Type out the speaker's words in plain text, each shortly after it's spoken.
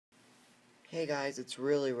Hey guys, it's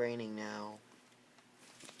really raining now.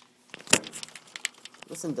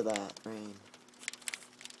 Listen to that rain.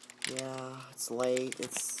 Yeah, it's late.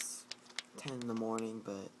 It's 10 in the morning,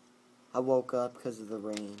 but I woke up because of the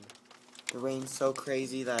rain. The rain's so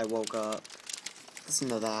crazy that I woke up. Listen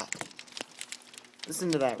to that.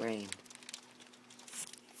 Listen to that rain.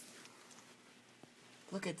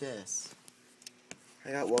 Look at this.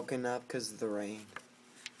 I got woken up because of the rain.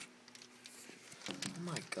 Oh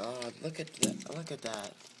my god, look at that. Look at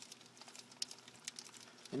that.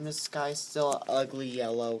 And the sky's still an ugly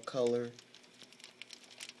yellow color.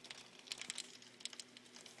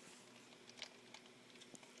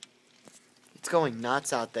 It's going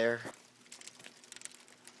nuts out there.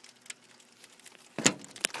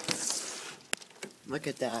 Look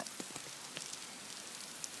at that.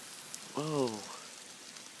 Whoa.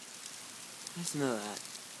 Listen to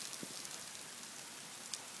that.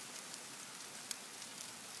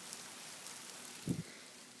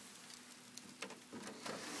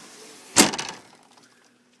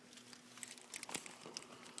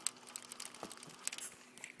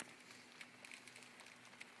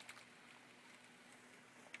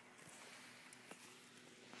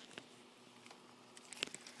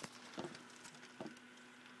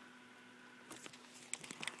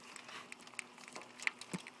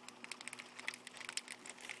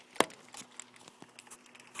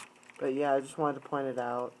 But yeah, I just wanted to point it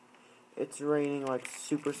out. It's raining like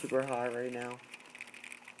super hard right now.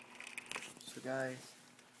 So guys,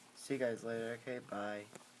 see you guys later, okay? Bye.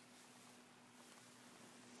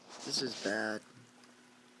 This is bad.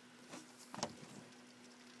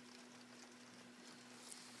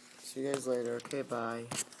 See you guys later, okay? Bye.